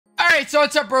Alright, so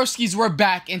what's up, broskies? We're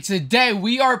back, and today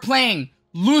we are playing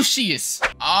Lucius.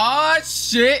 Ah,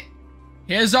 shit.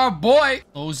 Here's our boy.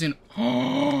 Closing.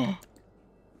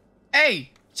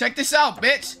 Hey, check this out,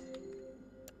 bitch.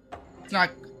 It's not...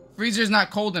 Freezer's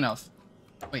not cold enough.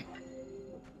 Wait.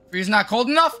 Freezer's not cold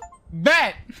enough?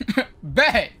 Bet.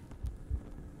 Bet.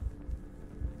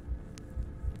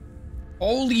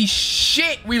 Holy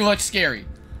shit, we look scary.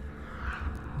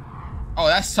 Oh,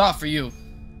 that's tough for you.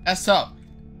 That's tough.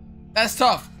 That's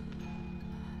tough.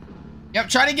 Yep,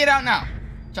 try to get out now.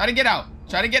 Try to get out.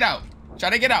 Try to get out. Try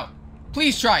to get out.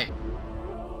 Please try it.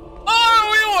 Oh,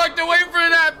 we walked away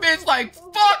from that bitch like,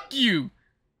 fuck you.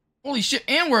 Holy shit.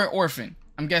 And we're an orphan,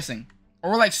 I'm guessing.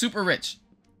 Or we're like super rich.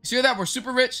 See that? We're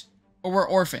super rich or we're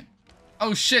orphan.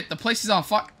 Oh shit, the place is on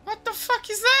fire. What the fuck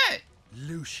is that?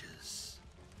 Lucius,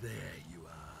 there you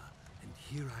are. And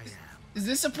here I am. Is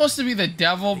this supposed to be the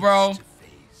devil, bro?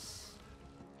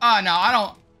 Oh, no, I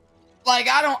don't. Like,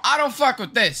 I don't fuck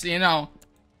with this, you know.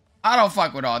 I don't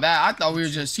fuck with all that. I thought we were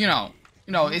just, you know,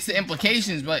 it's the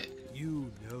implications, but.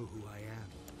 You know who I am,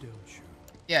 don't you?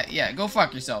 Yeah, go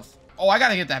fuck yourself. Oh, I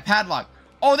gotta get that padlock.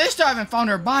 Oh, they still haven't found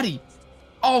her body.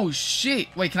 Oh, shit.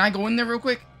 Wait, can I go in there real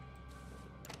quick?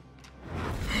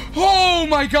 Oh,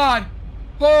 my God.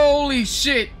 Holy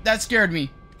shit. That scared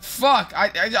me. Fuck. I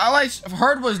like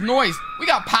heard was noise. We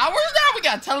got powers now? We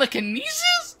got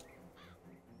telekinesis?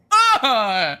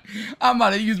 I'm about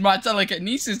to use my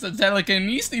telekinesis to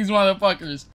telekinesis these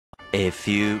motherfuckers. A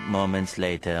few moments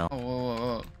later.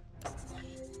 Oh,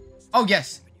 oh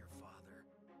yes.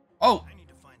 Oh.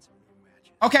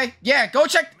 Okay, yeah, go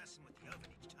check.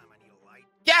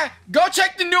 Yeah, go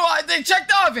check the new. Check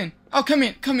the oven. Oh, come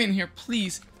in here,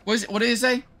 please. What did he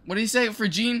say? What did he say for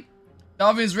Gene? The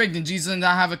oven is rigged and Jesus does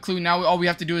not have a clue. Now all we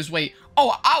have to do is wait.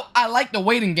 Oh, I like the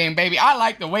waiting game, baby. I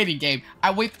like the waiting game.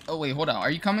 I wait. Oh wait, hold on. Are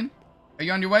you coming? Are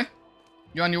you on your way?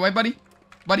 You on your way, buddy?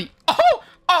 Buddy. Oh,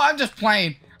 I'm just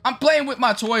playing. I'm playing with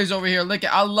my toys over here. Look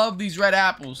at. I love these red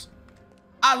apples.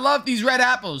 I love these red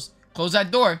apples. Close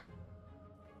that door.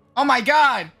 Oh my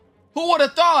God. Who would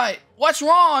have thought? What's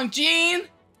wrong, Gene?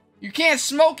 You can't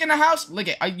smoke in the house? Look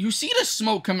at. You see the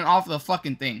smoke coming off of the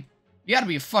fucking thing? You gotta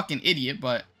be a fucking idiot,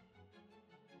 but.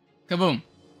 Kaboom.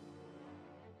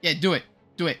 Yeah, do it.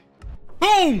 Do it.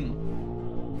 Boom!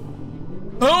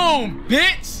 Boom,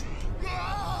 bitch!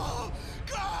 Oh,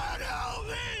 God help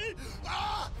me!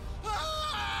 Oh,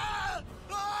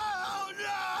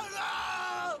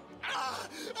 no!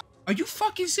 Are you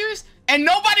fucking serious? And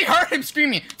nobody heard him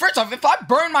screaming. First off, if I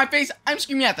burn my face, I'm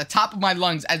screaming at the top of my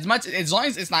lungs. As long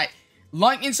as it's not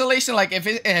lung insulation, like if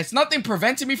it has nothing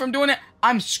preventing me from doing it,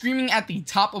 I'm screaming at the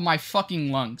top of my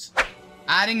fucking lungs.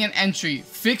 Adding an entry.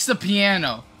 Fix the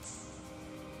piano.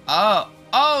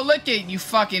 Oh, look at you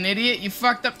fucking idiot. You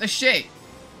fucked up the shit.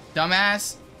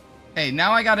 Dumbass. Hey,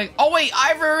 now I gotta... Oh, wait.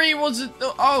 Ivory was...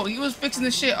 Oh, he was fixing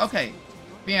the shit. Okay.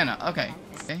 Piano. Okay.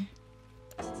 Okay.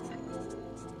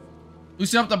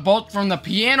 Loosen up the bolt from the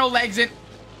piano legs and...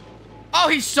 Oh,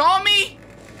 he saw me?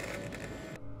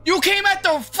 You came at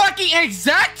the fucking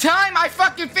exact time I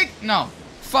fucking fixed... No.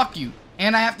 Fuck you.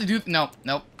 And I have to do... Nope.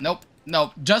 Nope. Nope.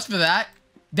 Nope. Just for that.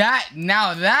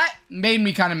 Now that made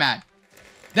me kind of mad.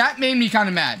 That made me kind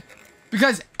of mad.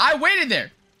 Because I waited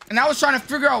there. And I was trying to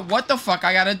figure out what the fuck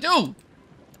I gotta do.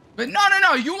 But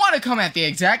no. You want to come at the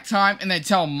exact time and then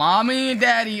tell mommy and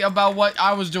daddy about what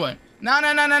I was doing. No.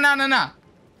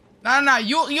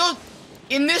 You'll...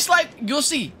 In this life, you'll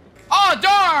see. Oh,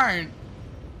 darn.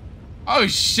 Oh,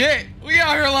 shit. We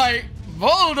out here like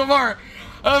Voldemort.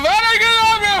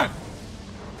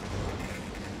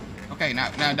 Okay, now.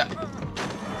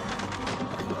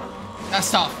 That's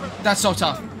tough. That's so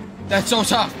tough. That's so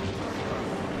tough.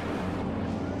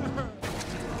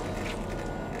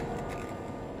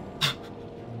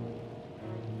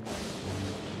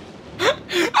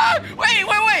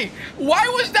 Wait. Why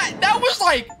was that? That was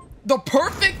like the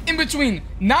perfect in between.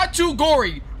 Not too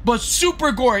gory, but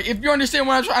super gory. If you understand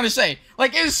what I'm trying to say.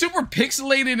 Like, it was super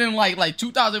pixelated in like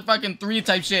 2003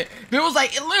 type shit. But it was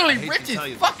like, it literally ripped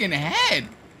his fucking head.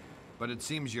 But it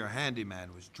seems your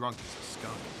handyman was drunk as a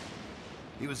skunk.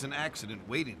 He was an accident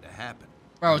waiting to happen.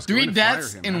 Bro, 3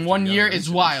 deaths in 1 year is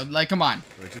wild. Like, come on.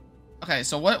 Okay,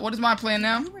 so what is my plan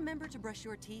now? You remember to brush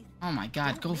your teeth? Oh my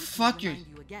God, go fuck your...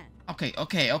 Okay,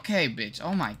 bitch.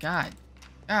 Oh my God.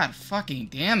 God fucking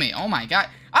damn it. Oh my God.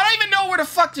 I don't even know where the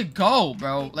fuck to go,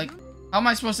 bro. Like, how am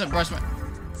I supposed to brush my...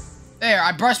 There,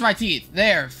 I brushed my teeth.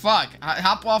 There, fuck.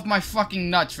 Hop off my fucking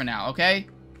nuts for now, okay?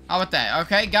 How about that?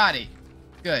 Okay, got it.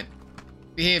 Good.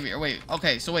 Behavior. Wait,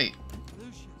 okay, so wait.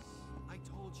 Lucius, I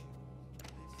told you.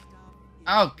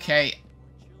 Okay.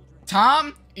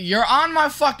 Tom, you're on my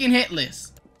fucking hit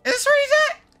list. Is this where he's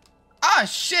at? Ah,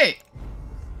 shit.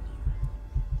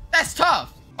 That's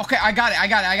tough. Okay, I got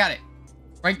it.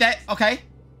 Break that. Okay.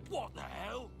 What the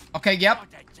hell? Okay, yep.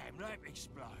 Why'd that damn lamp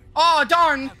explode? Oh,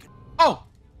 darn. Oh,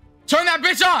 turn that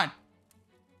bitch on.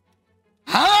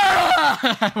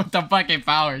 Ah! With the fucking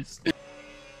powers.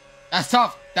 That's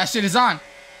tough. That shit is on.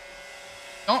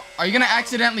 Don't. Are you gonna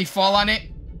accidentally fall on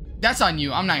it? That's on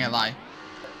you. I'm not gonna lie.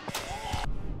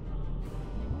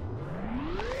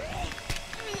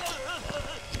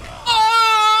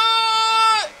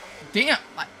 Damn,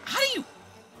 like, how do you...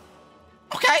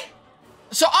 Okay.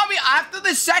 So, I mean, after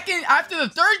the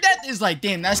third death is like,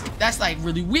 damn, that's like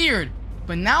really weird.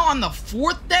 But now on the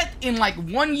fourth death in like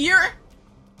 1 year?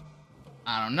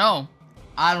 I don't know.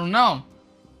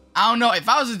 If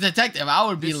I was a detective, I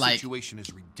would be like... This situation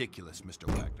is ridiculous, Mr.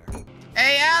 Wagner.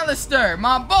 Hey, Alistair,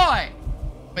 my boy.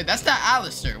 Wait, that's not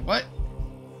Alistair. What?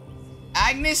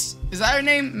 Agnes? Is that her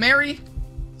name? Mary?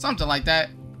 Something like that.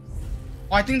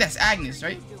 Oh, I think that's Agnes,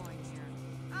 right?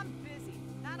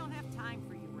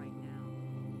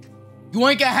 You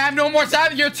ain't gonna have no more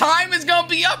time. Your time is gonna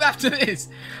be up after this.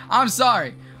 I'm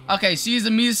sorry. Okay, she's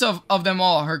the meanest of them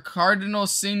all. Her cardinal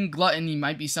sin, gluttony,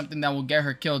 might be something that will get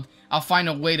her killed. I'll find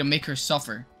a way to make her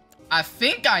suffer. I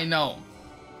think I know.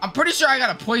 I'm pretty sure I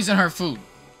gotta poison her food.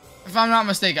 If I'm not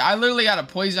mistaken, I literally gotta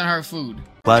poison her food.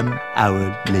 1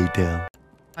 hour later.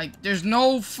 Like, there's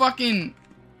no fucking...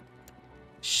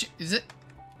 Shit, is it?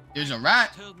 There's a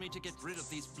rat. Told me to get rid of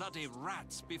these bloody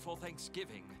rats before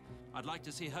Thanksgiving. I'd like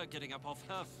to see her getting up off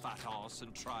her fat ass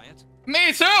and try it.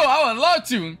 Me too! I would love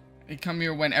to! They come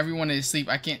here when everyone is asleep.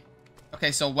 I can't...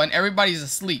 Okay, so when everybody's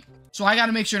asleep. So I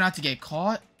gotta make sure not to get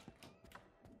caught.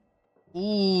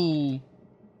 Ooh.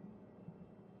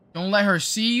 Don't let her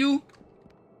see you.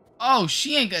 Oh,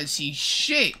 she ain't gonna see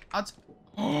shit.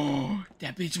 Oh,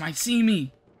 that bitch might see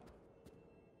me.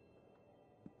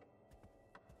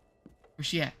 Where's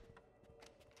she at?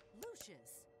 Lucius,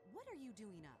 what are you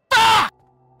doing up? Ah!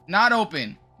 Not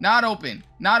open. Not open.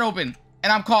 Not open.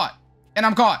 And I'm caught. And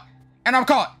I'm caught. And I'm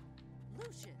caught.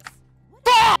 Lucius, what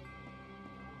Ah!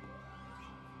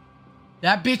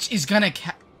 That bitch is gonna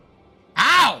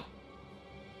Ow!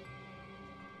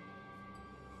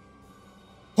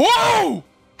 Whoa!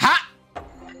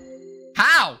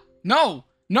 How? No.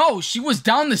 No, she was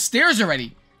down the stairs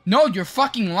already. No, you're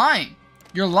fucking lying.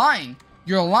 You're lying.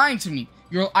 You're lying to me.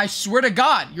 I swear to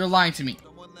God, you're lying to me.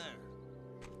 Someone there.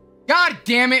 God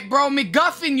damn it, bro.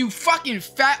 McGuffin, you fucking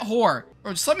fat whore.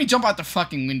 Bro, just let me jump out the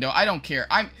fucking window. I don't care.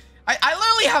 I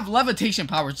literally have levitation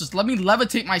powers. Just let me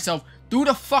levitate myself through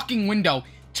the fucking window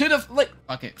to the...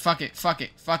 Fuck it. Fuck it. Fuck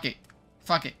it. Fuck it.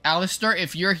 Fuck it. Alistair,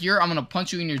 if you're here, I'm gonna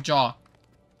punch you in your jaw.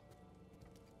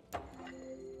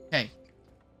 Hey.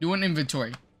 Do an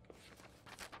inventory.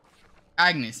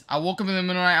 Agnes, I woke up in the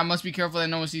middle of the night. I must be careful that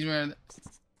no one sees me.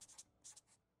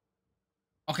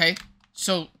 Okay,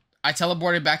 so I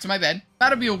teleported back to my bed.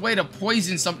 Gotta be a way to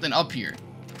poison something up here.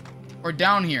 Or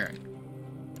down here.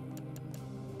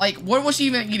 Like, what was she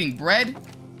even eating? Bread?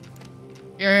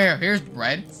 Here's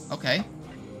bread. Okay.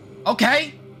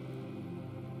 Okay.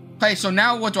 Okay, so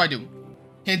now what do I do?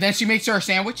 Okay, then she makes her a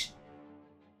sandwich.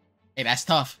 Hey, that's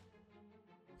tough.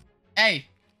 Hey.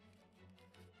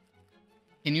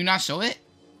 Can you not show it?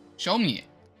 Show me it.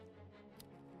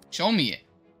 Show me it.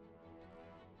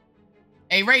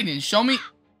 Hey, Raiden, show me.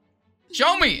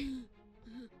 Show me.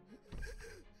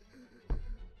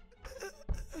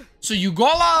 So you go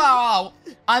out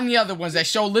on the other ones that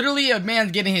show literally a man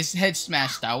getting his head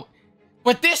smashed out.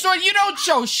 But this one, you don't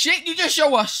show shit. You just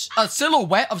show a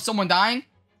silhouette of someone dying.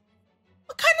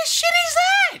 What kind of shit is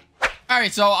that?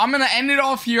 Alright, so I'm going to end it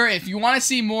off here. If you want to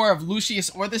see more of Lucius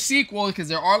or the sequel, because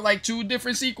there are like 2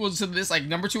 different sequels to this, like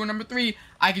number 2 and number 3,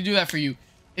 I can do that for you.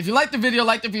 If you like the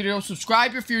video,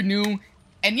 subscribe if you're new.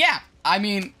 And yeah, I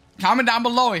mean, comment down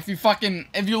below if you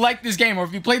like this game or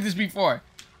if you played this before.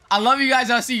 I love you guys.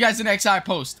 I'll see you guys in the next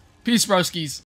post. Peace, broskies.